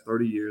the last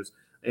 30 years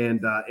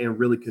and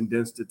really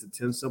condensed it to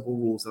 10 simple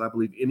rules that I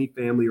believe any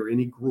family or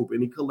any group,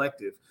 any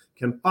collective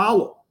can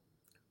follow,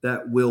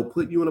 that will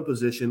put you in a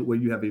position where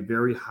you have a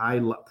very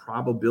high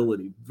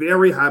probability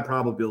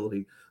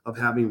of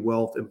having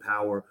wealth and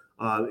power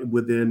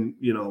within,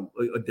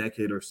 a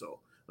decade or so.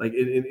 Like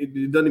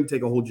it doesn't even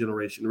take a whole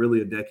generation,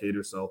 really a decade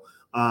or so.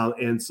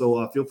 And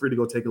so feel free to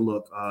go take a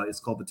look. It's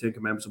called The 10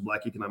 Commandments of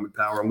Black Economic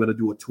Power. I'm going to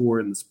do a tour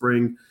in the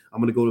spring. I'm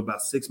going to go to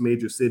about 6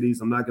 major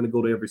cities. I'm not going to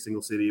go to every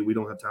single city. We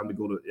don't have time to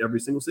go to every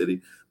single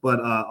city,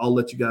 but I'll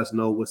let you guys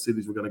know what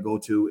cities we're going to go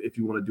to if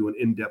you want to do an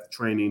in-depth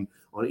training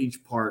on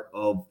each part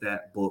of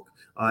that book.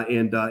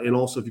 And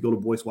also, if you go to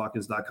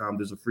boycewatkins.com,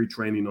 there's a free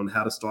training on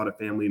how to start a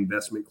family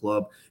investment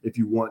club if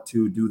you want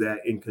to do that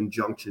in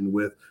conjunction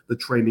with the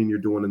training you're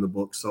doing in the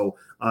book. So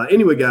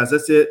anyway, guys,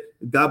 that's it.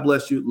 God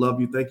bless you.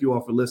 Love you. Thank you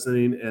all for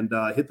listening. And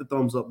hit the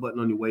thumbs up button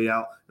on your way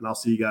out. And I'll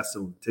see you guys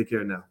soon. Take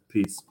care now.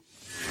 Peace.